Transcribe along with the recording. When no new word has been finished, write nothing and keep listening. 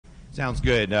Sounds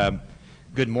good.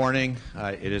 Good morning.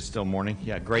 It is still morning.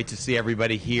 Yeah, great to see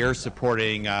everybody here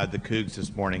supporting the Cougs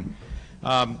this morning.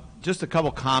 Just a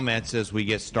couple comments as we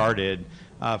get started.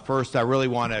 First, I really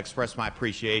want to express my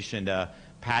appreciation to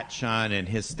Pat Chun and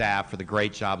his staff for the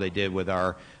great job they did with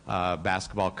our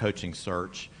basketball coaching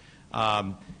search.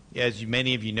 As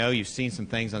many of you know, you've seen some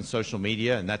things on social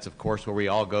media, and that's, of course, where we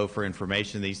all go for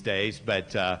information these days.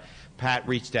 But Pat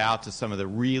reached out to some of the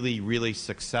really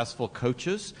successful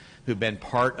coaches who've been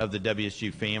part of the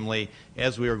WSU family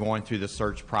as we were going through the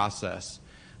search process.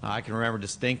 I can remember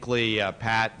distinctly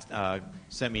Pat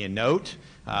sent me a note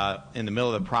in the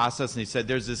middle of the process, and he said,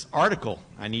 there's this article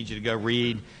I need you to go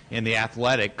read in The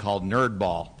Athletic called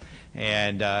Nerdball.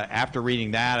 And after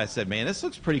reading that, I said, man, this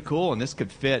looks pretty cool, and this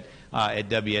could fit at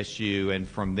WSU. And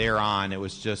from there on, it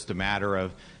was just a matter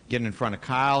of getting in front of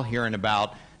Kyle, hearing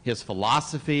about his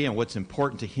philosophy and what's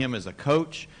important to him as a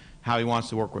coach, how he wants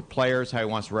to work with players, how he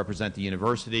wants to represent the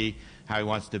university, how he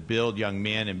wants to build young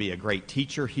men and be a great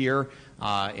teacher here,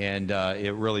 and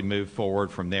it really moved forward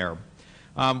from there.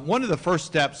 One of the first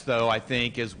steps, though, I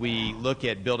think, as we look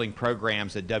at building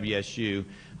programs at WSU,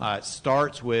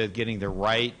 starts with getting the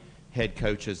right head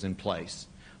coaches in place.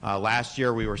 Last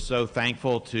year, we were so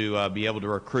thankful to be able to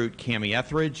recruit Cammie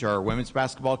Etheridge, our women's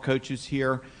basketball coaches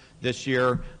here. This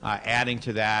year, adding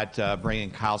to that,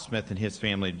 bringing Kyle Smith and his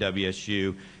family to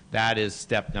WSU. That is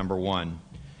step number one.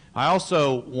 I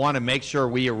also want to make sure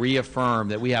we reaffirm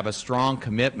that we have a strong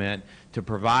commitment to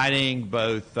providing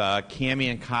both Cammie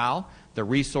and Kyle the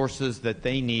resources that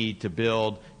they need to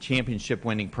build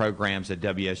championship-winning programs at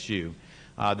WSU.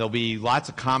 There'll be lots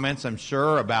of comments, I'm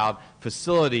sure, about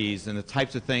facilities and the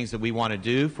types of things that we want to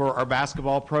do for our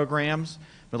basketball programs.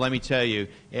 But let me tell you,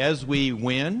 as we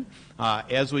win,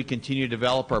 as we continue to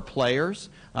develop our players,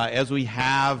 as we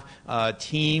have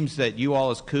teams that you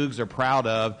all as Cougs are proud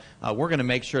of, we're going to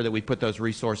make sure that we put those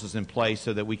resources in place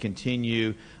so that we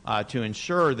continue to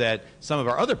ensure that some of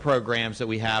our other programs that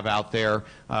we have out there,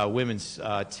 women's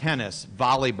tennis,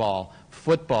 volleyball,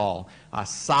 football,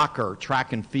 soccer,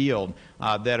 track and field,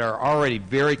 that are already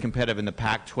very competitive in the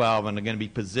Pac-12 and are going to be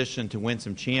positioned to win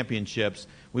some championships,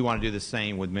 we want to do the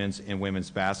same with men's and women's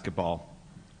basketball.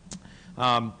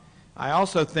 I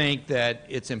also think that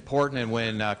it's important, and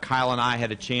when Kyle and I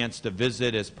had a chance to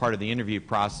visit as part of the interview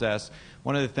process,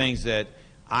 one of the things that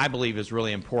I believe is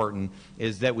really important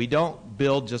is that we don't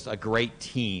build just a great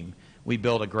team, we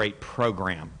build a great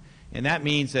program. And that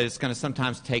means that it's going to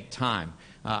sometimes take time.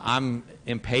 I'm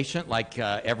impatient, like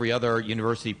every other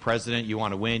university president. You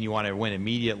want to win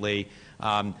immediately.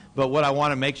 But what I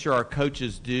want to make sure our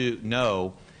coaches do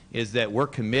know is that we're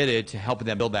committed to helping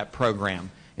them build that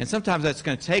program. And sometimes that's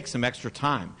going to take some extra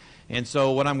time. And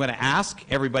so what I'm going to ask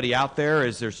everybody out there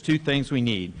is there's two things we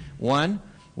need. One,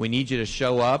 we need you to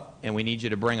show up, and we need you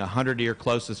to bring 100 of your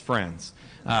closest friends.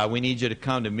 We need you to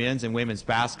come to men's and women's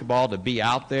basketball, to be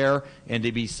out there and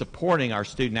to be supporting our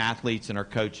student athletes and our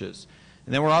coaches.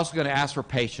 And then we're also going to ask for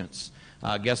patience.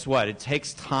 Guess what? It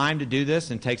takes time to do this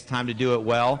and takes time to do it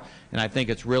well. And I think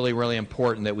it's really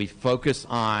important that we focus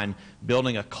on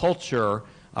building a culture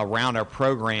around our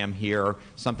program here,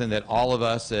 something that all of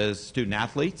us as student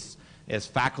athletes, as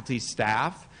faculty,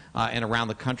 staff, and around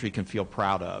the country can feel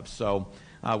proud of. So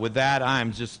with that,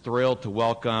 I'm just thrilled to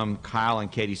welcome Kyle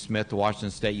and Katie Smith to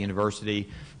Washington State University.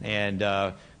 And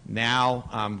now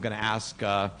I'm going to ask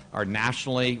our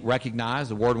nationally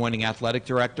recognized award-winning athletic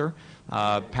director,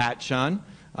 Pat Chun,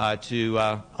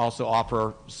 to also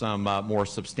offer some more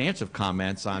substantive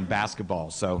comments on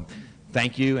basketball. So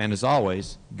thank you, and as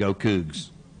always, go Cougs.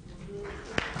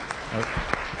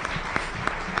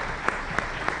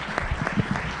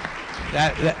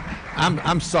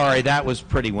 I'm sorry, that was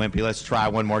pretty wimpy. Let's try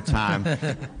one more time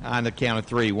on the count of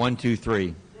three. 1, 2,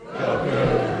 3.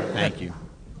 Go. Thank you.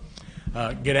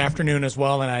 Good afternoon as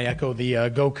well, and I echo the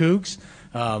Go Cougs.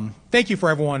 Thank you for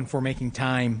everyone for making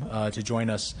time to join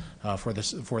us for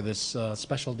this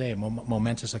special day, a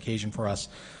momentous occasion for us.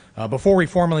 Before we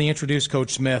formally introduce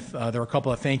Coach Smith, there are a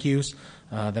couple of thank yous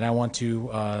that I want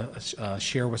to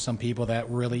share with some people that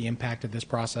really impacted this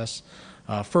process.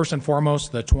 First and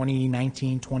foremost, the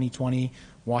 2019-2020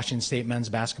 Washington State men's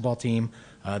basketball team.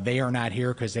 They are not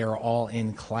here because they are all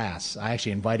in class. I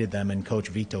actually invited them, and Coach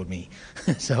vetoed me.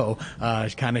 So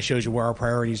it kind of shows you where our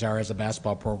priorities are as a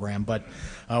basketball program. But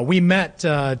we met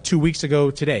 2 weeks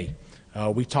ago today.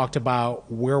 We talked about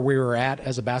where we were at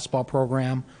as a basketball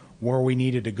program, where we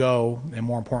needed to go, and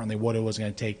more importantly, what it was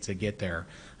going to take to get there.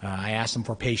 I asked him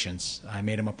for patience. I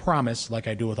made him a promise, like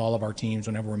I do with all of our teams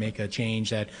whenever we make a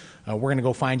change, that we're going to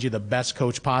go find you the best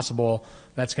coach possible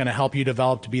that's going to help you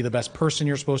develop to be the best person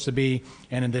you're supposed to be,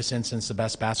 and in this instance, the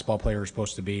best basketball player you're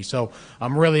supposed to be. So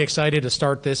I'm really excited to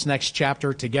start this next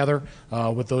chapter together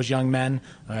with those young men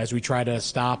as we try to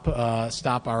stop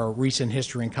our recent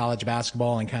history in college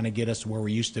basketball and kind of get us to where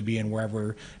we used to be and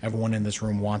wherever everyone in this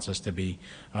room wants us to be.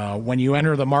 When you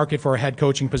enter the market for a head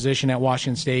coaching position at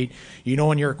Washington State, you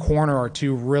know in your corner are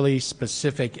two really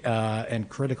specific and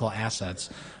critical assets.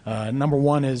 Number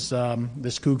one is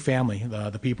this Coug family,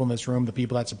 the people in this room, the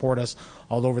people that support us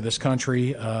all over this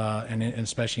country and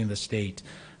especially in the state.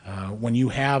 When you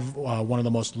have one of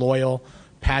the most loyal,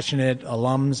 passionate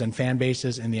alums and fan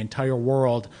bases in the entire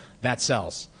world, that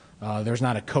sells. There's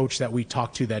not a coach that we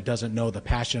talk to that doesn't know the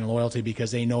passion and loyalty,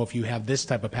 because they know if you have this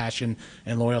type of passion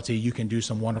and loyalty, you can do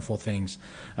some wonderful things.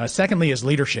 Secondly is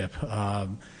leadership.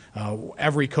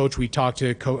 Every coach we talk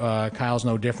to, Kyle's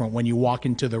no different. When you walk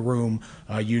into the room,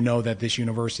 you know that this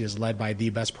university is led by the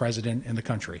best president in the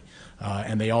country.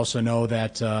 And they also know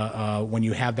that when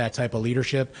you have that type of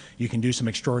leadership, you can do some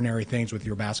extraordinary things with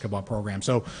your basketball program.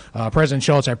 So, President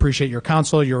Schultz, I appreciate your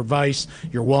counsel, your advice,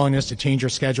 your willingness to change your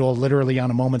schedule literally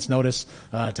on a moment's notice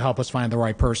to help us find the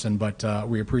right person. But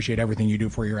we appreciate everything you do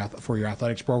for your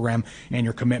athletics program and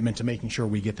your commitment to making sure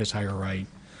we get this hire right.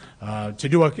 To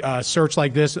do a search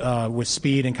like this with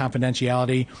speed and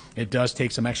confidentiality, it does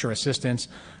take some extra assistance.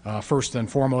 First and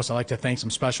foremost, I'd like to thank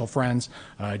some special friends,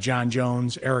 John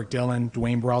Jones, Eric Dillon,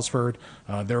 Dwayne Brailsford.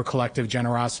 Their collective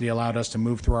generosity allowed us to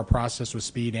move through our process with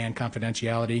speed and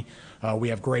confidentiality. We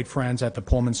have great friends at the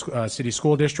Pullman City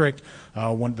School District.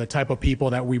 The type of people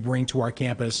that we bring to our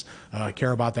campus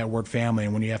care about that word family.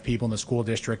 And when you have people in the school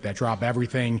district that drop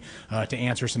everything to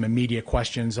answer some immediate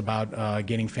questions about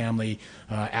getting family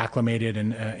acclimated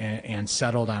and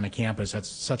settled on a campus, that's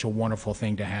such a wonderful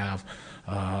thing to have.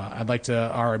 I'd like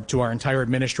to our entire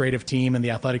administrative team and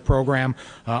the athletic program.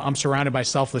 I'm surrounded by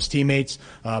selfless teammates,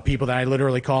 people that I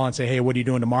literally call and say, "Hey, what are you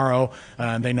doing tomorrow?"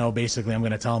 And they know basically I'm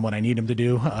going to tell them what I need them to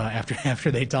do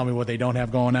after they tell me what they don't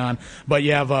have going on. But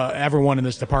you have everyone in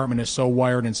this department is so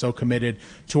wired and so committed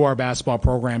to our basketball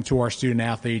program, to our student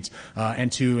athletes,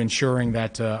 and to ensuring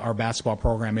that our basketball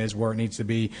program is where it needs to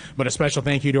be. But a special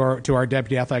thank you to our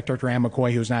Deputy Athletic Director, Ann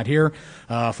McCoy, who's not here.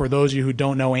 For those of you who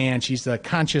don't know Ann, she's the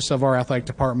conscious of our athletic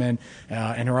department,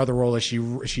 and her other role is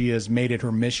she has made it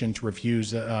her mission to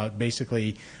refuse.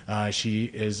 Basically, she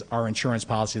is our insurance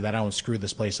policy that I won't screw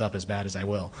this place up as bad as I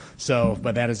will. So,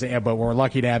 but we're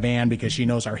lucky to have Ann because she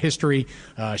knows our history.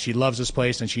 She loves this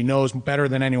place, and she knows better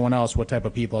than anyone else what type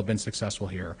of people have been successful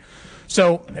here.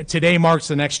 So today marks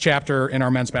the next chapter in our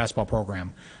men's basketball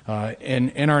program.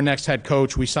 In our next head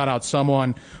coach, we sought out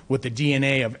someone with the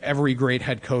DNA of every great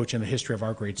head coach in the history of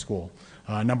our great school.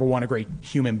 Number one, a great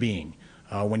human being.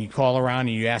 When you call around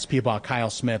and you ask people about Kyle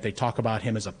Smith, they talk about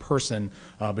him as a person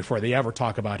before they ever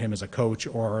talk about him as a coach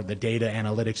or the data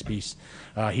analytics piece.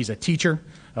 He's a teacher,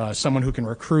 someone who can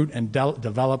recruit and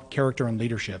develop character and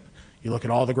leadership. You look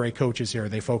at all the great coaches here,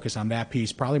 they focus on that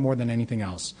piece probably more than anything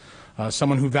else.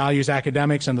 Someone who values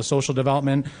academics and the social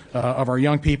development of our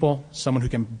young people, someone who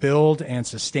can build and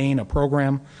sustain a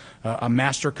program, a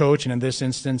master coach, and in this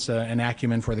instance, an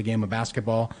acumen for the game of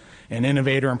basketball, an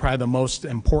innovator, and probably the most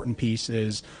important piece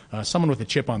is someone with a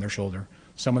chip on their shoulder,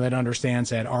 someone that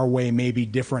understands that our way may be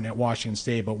different at Washington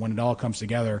State, but when it all comes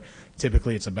together,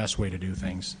 typically it's the best way to do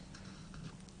things.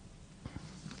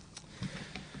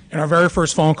 In our very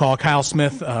first phone call, Kyle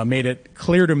Smith made it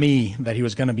clear to me that he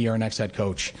was going to be our next head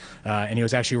coach, and he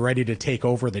was actually ready to take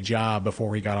over the job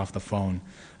before he got off the phone.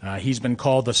 He's been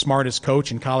called the smartest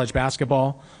coach in college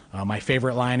basketball. My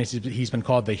favorite line is he's been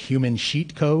called the human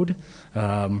cheat code.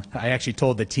 I actually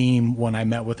told the team when I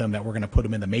met with him that we're going to put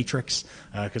him in the matrix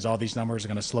because all these numbers are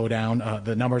going to slow down.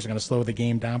 The numbers are going to slow the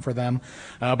game down for them.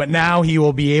 But now he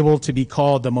will be able to be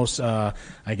called the most,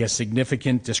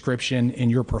 significant description in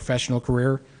your professional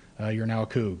career. You're now a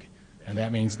Coug, and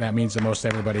that means the most to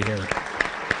everybody here.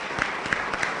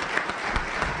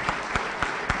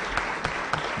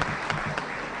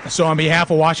 So on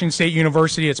behalf of Washington State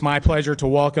University, it's my pleasure to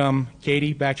welcome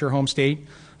Katie back to your home state,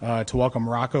 to welcome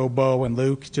Rocco, Bo, and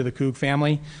Luke to the Coug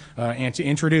family, and to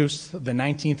introduce the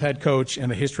 19th head coach in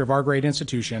the history of our great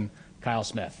institution, Kyle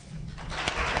Smith.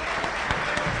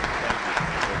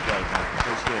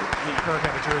 Kirk,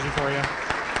 have a jersey for you.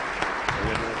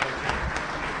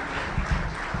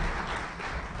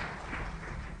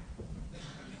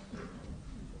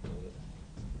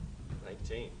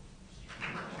 19.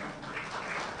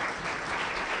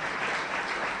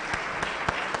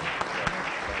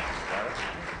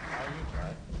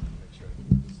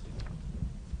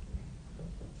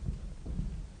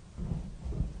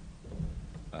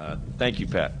 Thank you,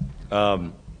 Pat. I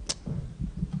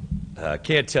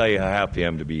can't tell you how happy I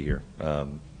am to be here.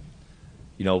 You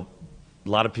know, a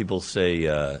lot of people say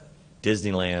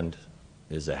Disneyland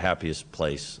is the happiest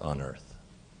place on earth.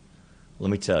 Let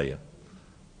me tell you,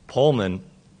 Pullman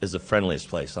is the friendliest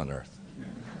place on earth.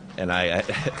 And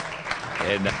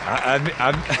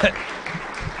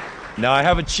now I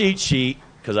have a cheat sheet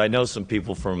because I know some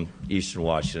people from Eastern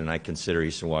Washington. I consider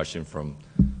Eastern Washington from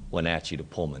Wenatchee to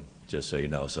Pullman, just so you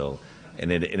know. So, and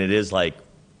it is like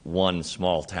one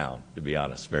small town, to be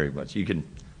honest, very much. You can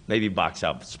maybe box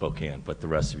out Spokane, but the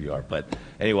rest of you are. But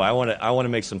anyway, I want to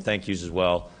make some thank yous as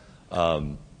well.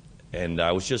 And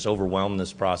I was just overwhelmed in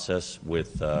this process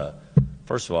with,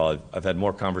 first of all, I've had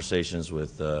more conversations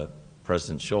with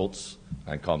President Schultz,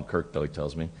 I call him Kirk though, he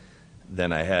tells me,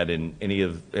 than I had in any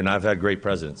of, and I've had great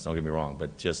presidents, don't get me wrong,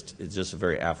 but it's just a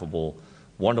very affable,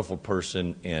 wonderful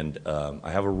person. And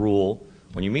I have a rule,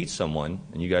 when you meet someone,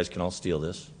 and you guys can all steal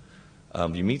this,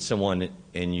 you meet someone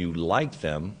and you like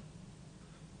them,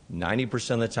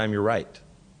 90% of the time you're right.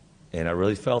 And I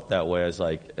really felt that way. I was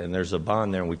like, and there's a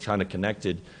bond there, and we kind of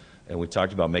connected, and we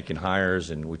talked about making hires,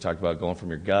 and we talked about going from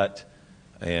your gut,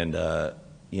 and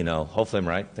you know, hopefully I'm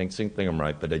right, think I'm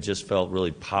right, but I just felt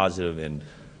really positive,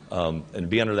 and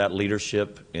be under that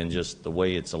leadership and just the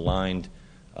way it's aligned,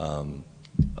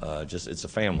 just it's a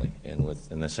family,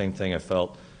 and the same thing I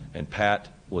felt, and Pat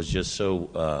was just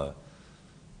so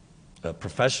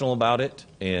professional about it,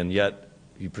 and yet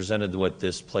he presented what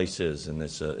this place is, and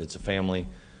it's a family.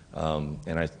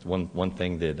 And one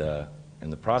thing that in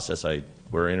the process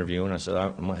we're interviewing, I said,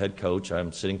 I'm a head coach, I'm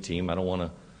a sitting team, I don't want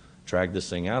to drag this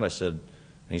thing out. I said,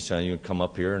 and he said, you come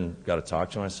up here and got to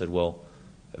talk to him. I said, well,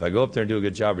 if I go up there and do a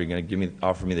good job, are you going to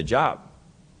offer me the job?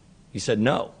 He said,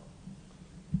 no.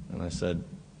 And I said,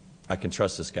 I can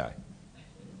trust this guy.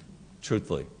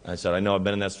 Truthfully. I said, I know I've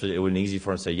been in that position. It wasn't easy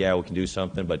for him to say, yeah, we can do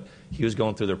something, but he was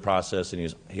going through their process,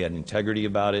 and he had integrity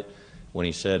about it. When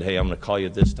he said, hey, I'm going to call you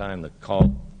at this time, the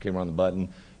call came on the button.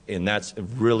 And that's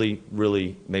really,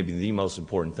 really maybe the most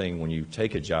important thing when you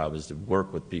take a job, is to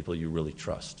work with people you really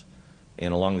trust.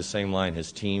 And along the same line,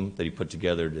 his team that he put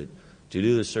together to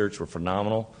do the search were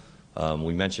phenomenal.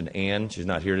 We mentioned Ann. She's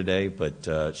not here today,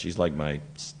 but she's like my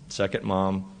second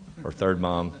mom or third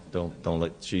mom.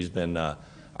 She's been, I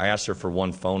asked her for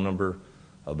one phone number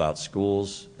about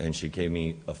schools, and she gave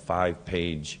me a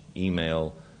 5-page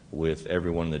email with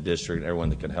everyone in the district, everyone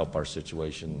that can help our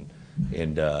situation,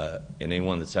 and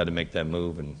anyone that's had to make that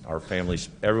move. And our families,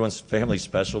 everyone's family's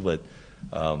special, but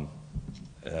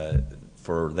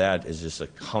for that is just a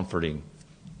comforting,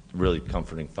 really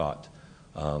comforting thought.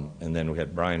 And then we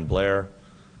had Brian Blair,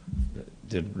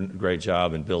 did a great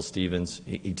job, and Bill Stevens.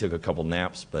 He took a couple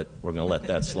naps, but we're going to let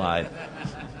that slide.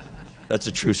 That's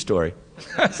a true story.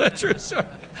 That's a true story.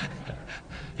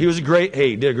 He was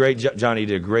he did a great job. Johnny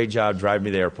did a great job driving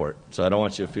me to the airport, so I don't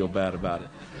want you to feel bad about it.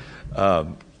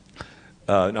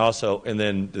 And also, and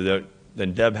then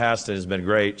Deb Haston has been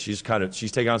great. She's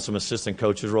taken on some assistant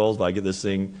coaches roles, but I get this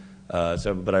thing. But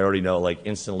I already know, like,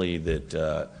 instantly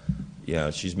that you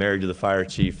know, she's married to the fire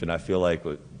chief, and I feel like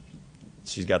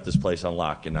she's got this place on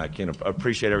lock, and I can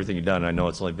appreciate everything you've done. I know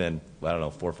it's only been, I don't know,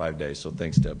 4 or 5 days, so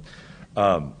thanks, Deb.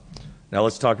 Now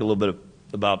let's talk a little bit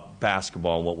about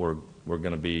basketball and what we're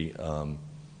going to be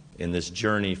in this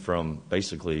journey from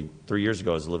basically 3 years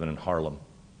ago I was living in Harlem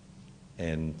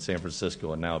and San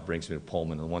Francisco, and now it brings me to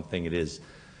Pullman. And one thing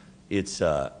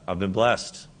I've been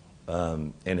blessed,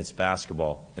 and it's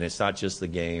basketball. And it's not just the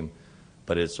game,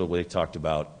 but it's what we talked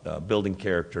about, building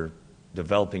character,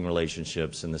 developing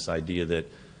relationships, and this idea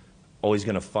that always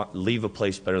going to leave a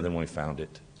place better than when we found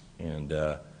it. And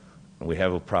we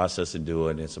have a process to do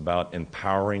it. It's about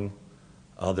empowering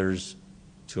others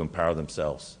to empower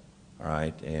themselves, all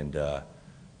right?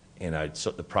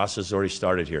 So the process has already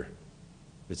started here.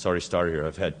 It's already started here.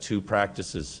 I've had 2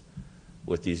 practices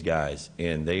with these guys,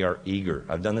 and they are eager.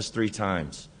 I've done this 3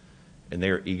 times, and they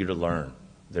are eager to learn.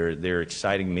 They're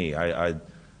exciting me. I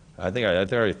think I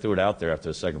already threw it out there after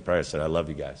the second practice. I said, I love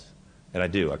you guys, and I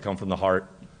do. I come from the heart,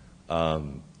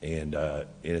 and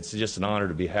it's just an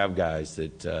honor to have guys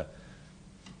that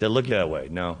look that way.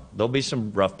 Now, there'll be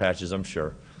some rough patches, I'm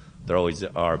sure. There always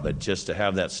are, but just to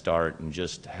have that start and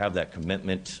just have that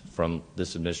commitment from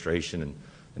this administration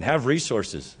and have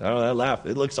resources. I don't know, I laugh.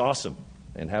 It looks awesome.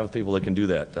 And have people that can do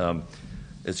that.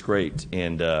 It's great.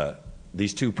 And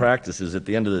these 2 practices, at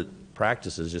the end of the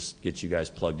practices, just get you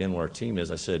guys plugged in where our team is.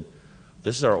 I said,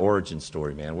 this is our origin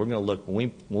story, man. We're going to look,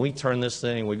 when we turn this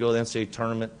thing, we go to the NCAA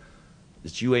tournament,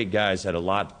 this you 8 guys had a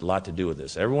lot to do with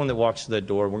this. Everyone that walks through that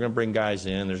door, we're going to bring guys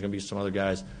in. There's going to be some other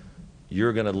guys.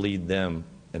 You're going to lead them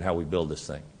in how we build this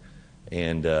thing.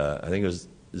 And I think it was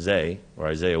Zay, or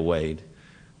Isaiah Wade.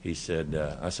 He said,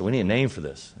 I said, we need a name for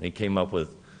this. And he came up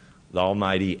with the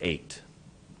Almighty Eight.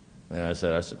 And I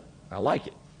said, I like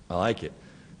it. I like it.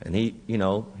 And he, you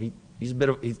know, he's a bit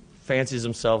of, he fancies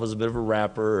himself as a bit of a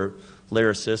rapper or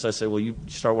lyricist. I said, well, you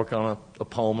start working on a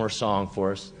poem or a song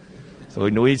for us. So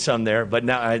we need some there. But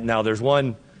now there's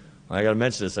one, I got to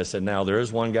mention this. I said, now there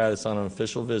is one guy that's on an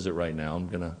official visit right now. I'm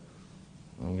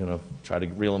gonna try to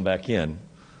reel him back in.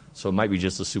 So it might be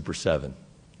just a Super 7.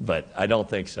 But I don't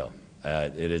think so.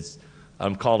 It is,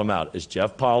 I'm called him out. It's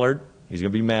Jeff Pollard. He's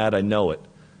going to be mad. I know it.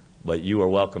 But you are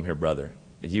welcome here, brother.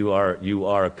 You are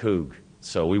a Coug.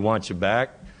 So we want you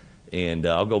back. And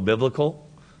I'll go biblical.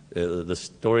 The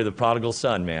story of the prodigal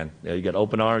son, man. You got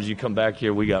open arms. You come back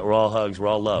here. We're all hugs. We're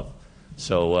all love.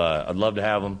 So I'd love to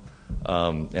have him.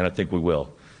 And I think we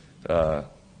will.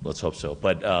 Let's hope so.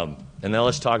 But and then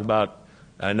let's talk about,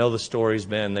 I know the stories,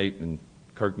 man. And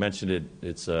Kirk mentioned it.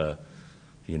 It's,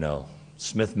 you know,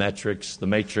 Smith metrics, the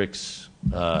matrix,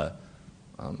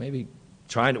 maybe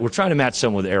we're trying to match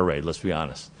some with air raid, let's be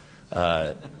honest.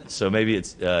 So maybe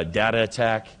it's data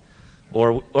attack,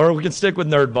 or we can stick with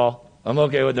nerdball. I'm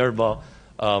okay with nerdball.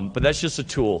 But that's just a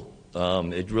tool.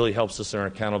 It really helps us in our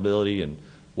accountability and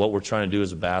what we're trying to do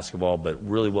as a basketball, but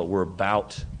really what we're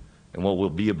about and what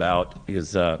we'll be about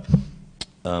is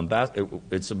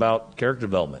it's about character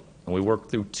development. And we work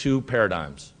through two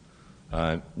paradigms.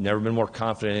 I've never been more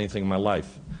confident in anything in my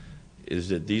life, is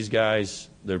that these guys,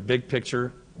 their big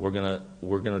picture, we're gonna,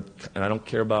 and I don't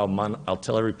care about, I'll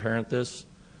tell every parent this,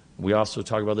 we also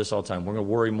talk about this all the time, we're gonna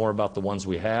worry more about the ones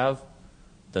we have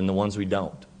than the ones we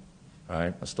don't, all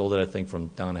right? I stole that, I think, from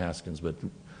Don Haskins, but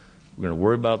we're gonna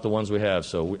worry about the ones we have.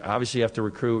 So we obviously have to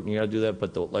recruit, and you gotta do that,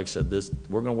 but like I said,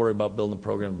 we're gonna worry about building the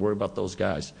program, worry about those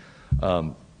guys.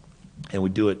 And we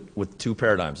do it with two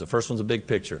paradigms. The first one's a big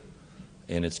picture.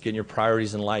 And it's getting your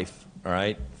priorities in life, all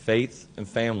right? Faith and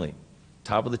family,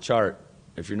 top of the chart.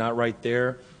 If you're not right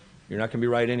there, you're not going to be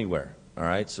right anywhere, all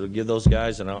right? So give those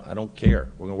guys, and I don't care.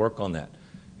 We're going to work on that.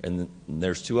 And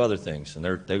there's two other things, and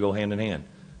they go hand in hand.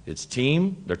 It's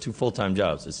team. They're two full-time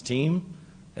jobs. It's team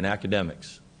and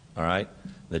academics, all right?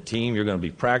 The team, you're going to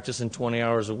be practicing 20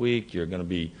 hours a week. You're going to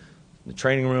be in the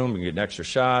training room. You're getting extra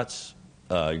shots.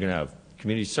 You're going to have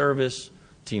community service,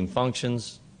 team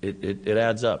functions. It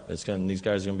adds up. These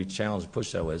guys are going to be challenged and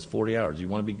pushed that way. It's 40 hours. You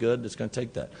want to be good, it's going to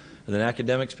take that. And then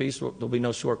academics piece, there'll be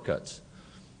no shortcuts.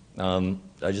 I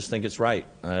just think it's right.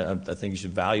 I think you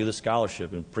should value the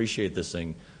scholarship and appreciate this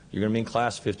thing. You're going to be in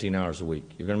class 15 hours a week.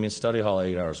 You're going to be in study hall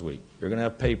 8 hours a week. You're going to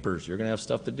have papers. You're going to have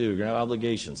stuff to do. You're going to have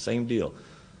obligations. Same deal.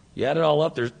 You add it all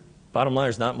up, bottom line,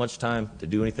 there's not much time to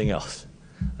do anything else.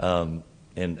 And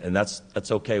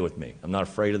that's okay with me. I'm not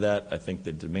afraid of that. I think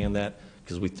they demand that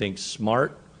because we think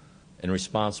smart and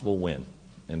responsible win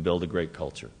and build a great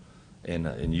culture.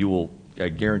 And you will, I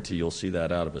guarantee you'll see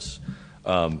that out of us.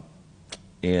 And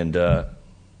then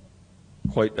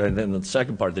the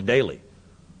second part, the daily.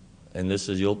 And this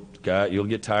is, you'll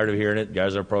get tired of hearing it.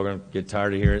 Guys in our program get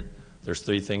tired of hearing it. There's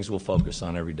three things we'll focus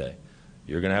on every day.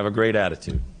 You're going to have a great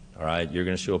attitude, all right? You're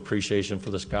going to show appreciation for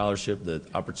the scholarship, the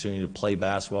opportunity to play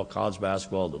basketball, college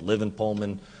basketball, to live in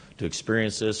Pullman, to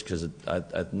experience this, because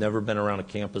I've never been around a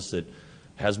campus that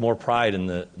has more pride in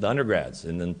the undergrads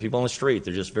and then people on the street.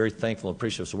 They're just very thankful and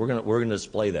appreciative. So we're going to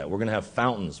display that. We're going to have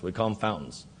fountains. We call them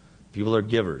fountains. People are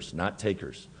givers, not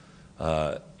takers.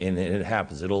 And it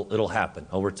happens. It'll happen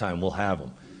over time. We'll have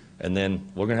them. And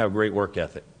then we're going to have great work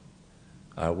ethic.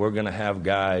 We're going to have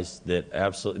guys that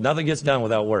absolutely, nothing gets done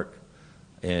without work.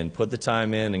 And put the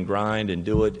time in and grind and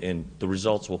do it, and the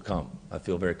results will come. I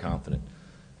feel very confident.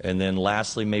 And then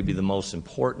lastly, maybe the most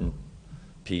important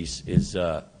piece is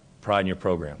pride in your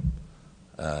program.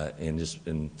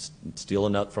 And steal a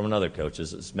nut from another coach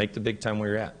is make the big time where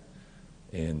you're at.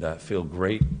 And I feel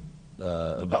great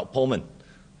about Pullman.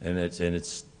 And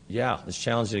it's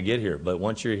challenging to get here. But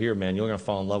once you're here, man, you're going to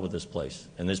fall in love with this place.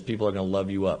 And these people are going to love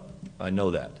you up. I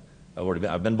know that.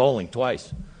 I've been bowling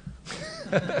twice.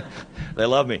 They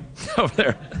love me over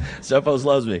there. Cephos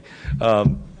loves me.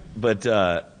 And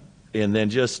then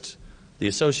just the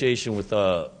association with,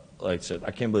 like I said,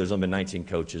 I can't believe there's only been 19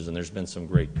 coaches, and there's been some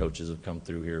great coaches that have come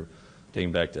through here,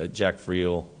 dating back to Jack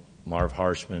Friel, Marv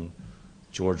Harshman,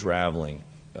 George Raveling,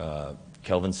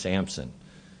 Kelvin Sampson,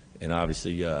 and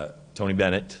obviously Tony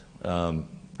Bennett, and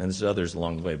there's others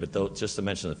along the way, but just to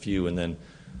mention a few. And then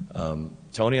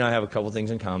Tony and I have a couple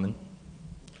things in common.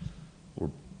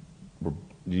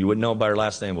 You wouldn't know by our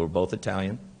last name, but we're both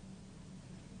Italian,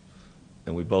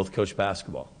 and we both coach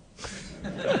basketball.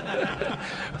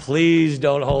 Please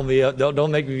don't hold me up.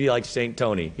 Don't make me be like Saint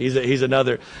Tony. He's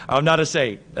another. I'm not a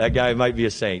saint. That guy might be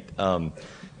a saint. I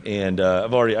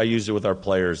used it with our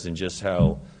players and just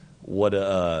what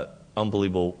a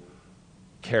unbelievable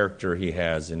character he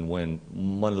has. And when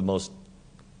one of the most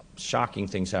shocking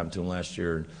things happened to him last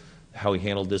year, how he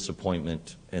handled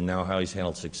disappointment, and now how he's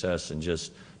handled success, and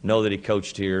just know that he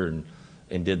coached here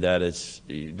and did that.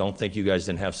 Don't think you guys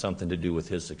didn't have something to do with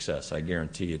his success. I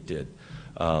guarantee it did.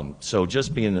 So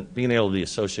just being able to be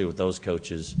associated with those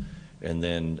coaches, and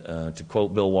then to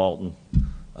quote Bill Walton,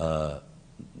 the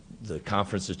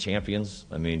Conference of Champions.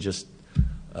 I mean, just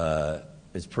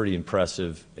it's pretty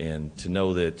impressive. And to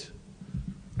know that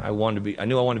I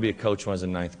knew I wanted to be a coach when I was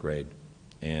in ninth grade,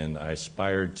 and I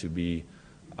aspired to be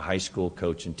a high school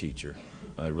coach and teacher.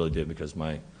 I really did, because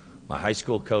my high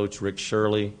school coach, Rick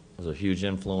Shirley, was a huge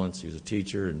influence. He was a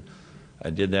teacher, and I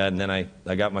did that. And then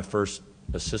I got my first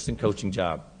assistant coaching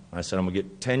job. I said, I'm going to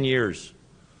get 10 years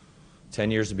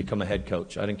to become a head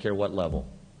coach. I didn't care what level.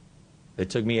 It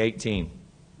took me 18.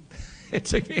 It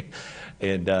took me,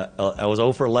 and I was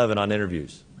 0 for 11 on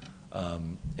interviews.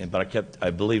 But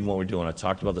I believed in what we're doing. I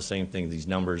talked about the same thing, these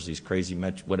numbers, these crazy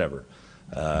whatever.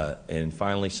 And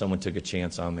finally, someone took a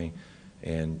chance on me,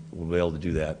 and we'll be able to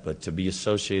do that. But to be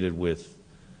associated with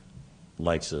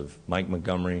likes of Mike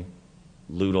Montgomery,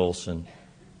 Lute Olson,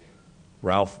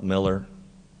 Ralph Miller,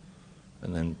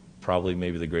 and then probably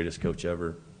maybe the greatest coach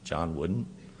ever, John Wooden.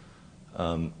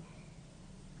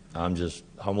 I'm just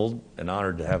humbled and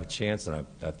honored to have a chance, and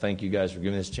I thank you guys for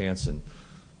giving me this chance, and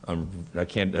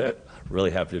really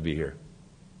happy to be here.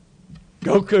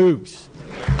 Go Cougs!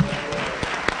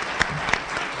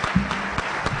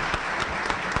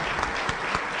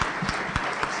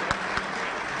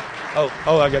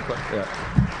 Oh, I got questions.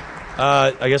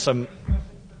 Yeah. I guess I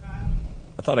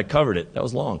thought I covered it. That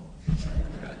was long.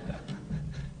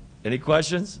 Any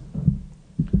questions?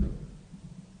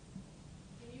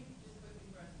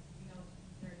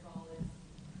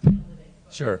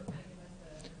 Sure.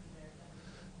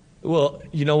 Well,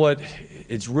 you know what?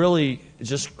 It's really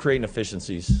just creating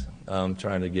efficiencies.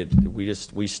 Trying to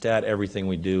we stat everything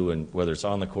we do, and whether it's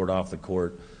on the court, off the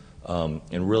court,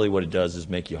 and really what it does is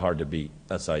make you hard to beat.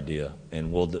 That's the idea,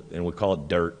 and we call it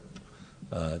DIRT.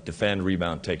 Defend,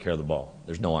 rebound, take care of the ball.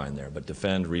 There's no I in there, but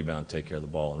defend, rebound, take care of the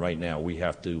ball. And right now we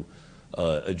have to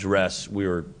address. We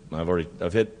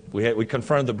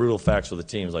confronted the brutal facts with the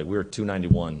teams. Like, we were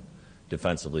 291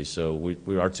 defensively, so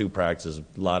our two practices a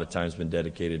lot of times been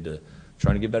dedicated to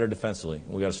trying to get better defensively.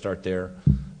 We got to start there,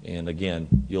 and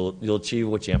again, you'll achieve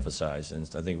what you emphasize. And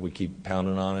I think we keep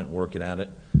pounding on it, and working at it,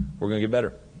 we're going to get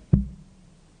better.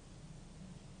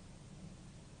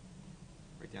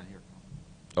 Right down here.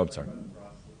 Oh, I'm sorry.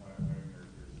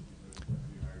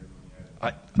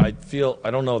 I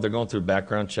don't know if they're going through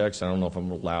background checks. I don't know if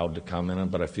I'm allowed to comment on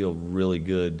it, but I feel really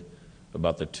good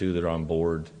about the two that are on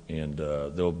board, and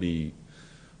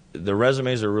their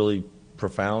resumes are really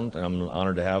profound, and I'm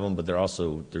honored to have them, but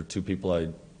they're two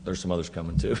people there's some others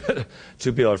coming too.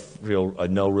 Two people I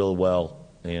know real well,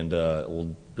 and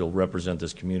will represent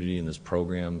this community and this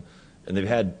program, and they've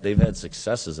had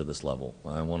successes at this level.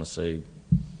 I want to say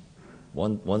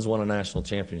one's won a national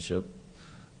championship.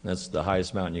 That's the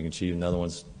highest mountain you can achieve. Another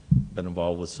one's been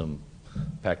involved with some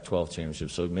Pac-12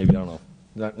 championships. So maybe, I don't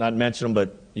know, not mention them,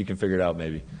 but you can figure it out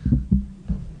maybe.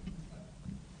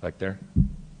 Back there.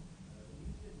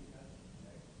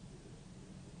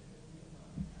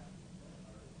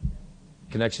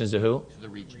 Connections to who? To the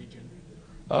region.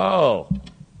 Oh,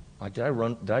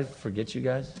 did I forget you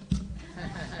guys?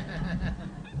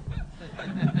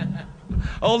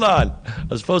 Hold on. I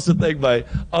was supposed to thank my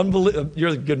you're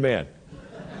a good man.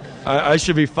 I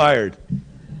should be fired.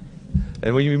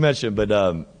 And when you mentioned, but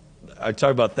I talk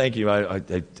about thank you. I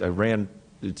ran.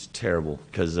 It's terrible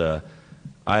because I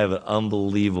have an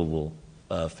unbelievable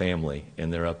family,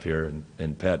 and they're up here,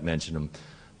 and Pat mentioned them.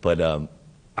 But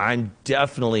I'm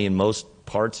definitely, in most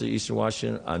parts of Eastern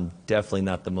Washington, I'm definitely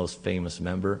not the most famous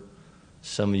member.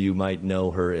 Some of you might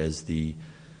know her as the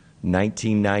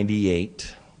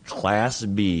 1998 Class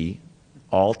B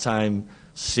all-time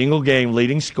single game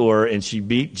leading scorer, and she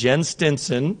beat Jen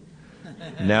Stinson.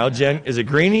 Now Jen, is it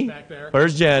Greenie? Back there.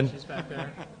 Where's Jen? She's back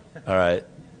there. All right,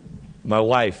 my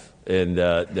wife, and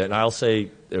I'll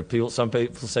say, some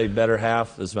people say better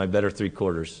half is my better three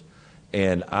quarters,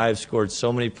 and I've scored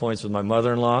so many points with my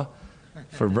mother-in-law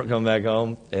for coming back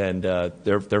home, and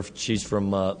she's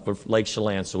from Lake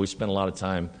Chelan, so we spent a lot of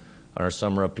time on our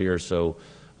summer up here. So,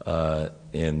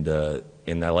 and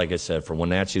like I said, from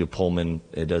Wenatchee to Pullman,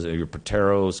 it does your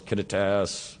Pateros,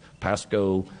 Kittitas,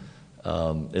 Pasco,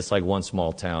 It's like one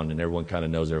small town, and everyone kind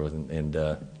of knows everything.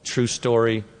 And true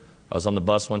story, I was on the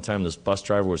bus one time. This bus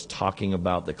driver was talking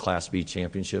about the Class B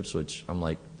championships, which I'm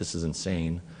like, this is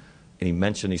insane. And he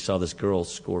mentioned he saw this girl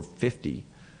score 50,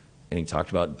 and he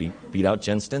talked about beat out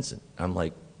Jen Stinson. I'm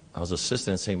like, I was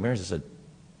assistant at St. Mary's. I said,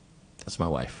 that's my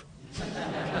wife.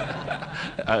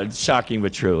 Shocking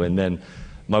but true. And then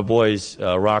my boys,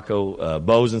 Rocco,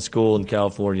 Bo's in school in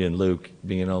California, and Luke,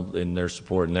 being in their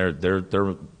support,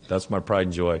 and that's my pride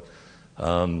and joy.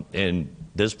 And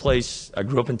this place, I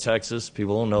grew up in Texas.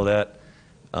 People don't know that,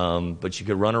 but you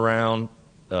could run around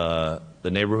the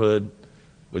neighborhood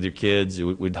with your kids.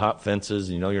 We'd hop fences,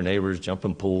 your neighbors, jump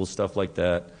in pools, stuff like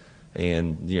that.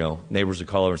 And neighbors would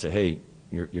call over and say, "Hey,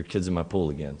 your kid's in my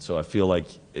pool again." So I feel like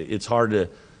it's hard to.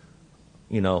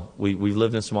 We've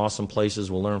lived in some awesome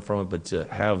places. We'll learn from it, but to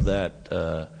have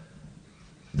that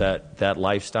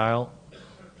lifestyle,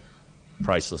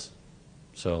 priceless.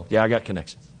 So yeah, I got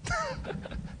connections.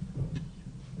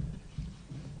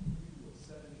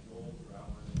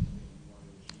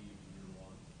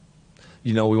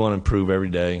 We want to improve every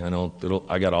day. I know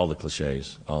I got all the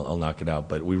cliches. I'll knock it out,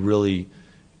 but we really,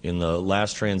 in the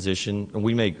last transition, and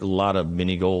we make a lot of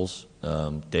mini goals,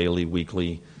 daily,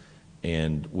 weekly.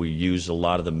 And we use a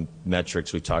lot of the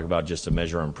metrics we talk about just to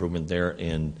measure our improvement there.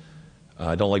 And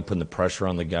I don't like putting the pressure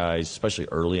on the guys, especially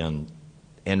early on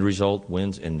end result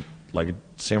wins. And like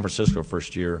San Francisco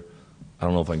first year, I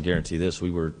don't know if I can guarantee this.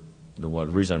 The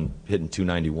reason I'm hitting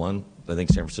 291, I think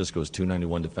San Francisco was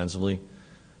 291 defensively.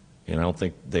 And I don't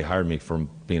think they hired me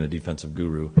from being a defensive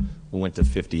guru. We went to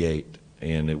 58,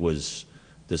 and it was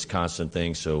this constant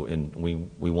thing. So, and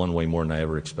we won way more than I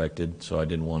ever expected. So I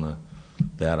didn't want to.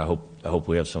 I hope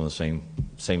we have some of the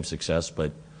same success,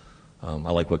 but I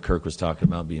like what Kirk was talking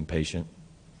about, being patient.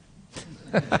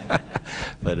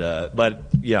 but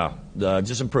yeah,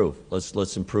 just improve.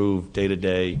 Let's improve day to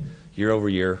day, year over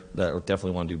year. That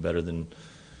definitely want to do better than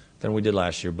we did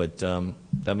last year. But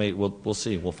we'll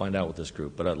see. We'll find out with this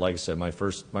group. But like I said, my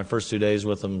first 2 days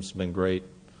with them has been great,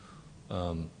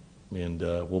 and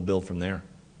we'll build from there.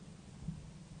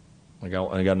 I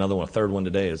got another one, a third one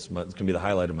today. It's going to be the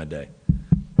highlight of my day.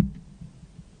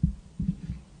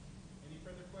 Any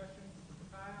further questions for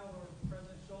Kyle or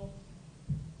President Schultz?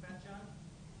 Pat John?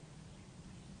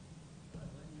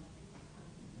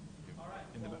 All right.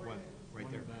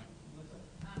 Right there.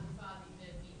 Bobby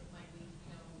did meet with Mike Leach,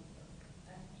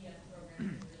 SPS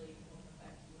program is really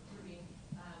affect recruiting.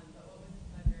 But what was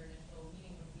your initial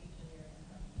meeting with Leach and your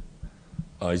impression?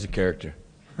 Oh, he's a character.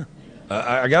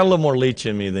 I got a little more Leach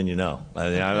in me than you know.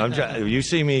 If you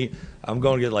see me, I'm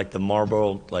going to get like the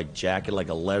Marlboro jacket, like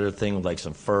a leather thing with like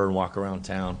some fur, and walk around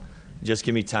town. Just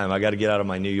give me time. I got to get out of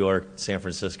my New York, San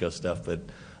Francisco stuff, but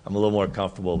I'm a little more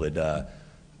comfortable. But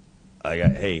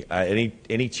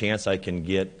any chance I can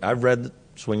get. I've read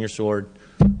Swing Your Sword,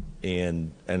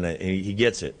 and he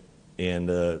gets it. And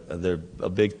they're a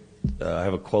big. I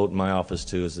have a quote in my office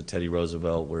too, is the Teddy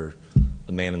Roosevelt, where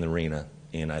the man in the arena.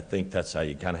 And I think that's how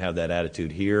you kind of have that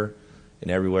attitude here and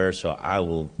everywhere. So I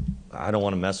don't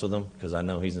want to mess with him because I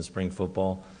know he's in spring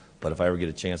football. But if I ever get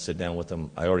a chance to sit down with him,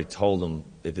 I already told him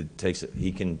if it takes it,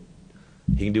 he can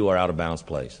do our out of bounds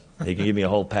plays. He can give me a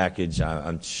whole package.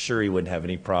 I'm sure he wouldn't have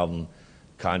any problem.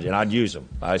 And I'd use him.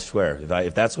 I swear.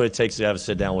 If that's what it takes to have a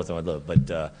sit down with him, I'd love it.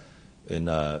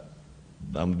 But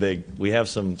I'm big. We have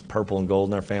some purple and gold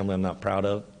in our family. I'm not proud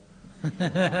of.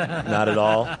 Not at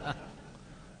all.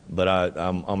 But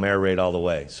I'm air raid all the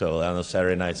way. So on those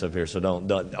Saturday nights up here. So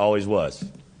don't always was.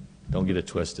 Don't get it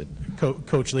twisted.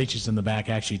 Coach Leach is in the back.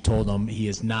 Actually told him he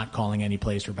is not calling any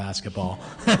plays for basketball.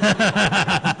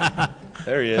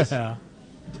 There he is. Yeah.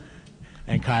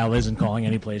 And Kyle isn't calling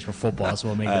any plays for football, so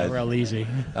we'll make it real easy.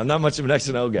 I'm not much of an X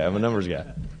and O guy. I'm a numbers guy.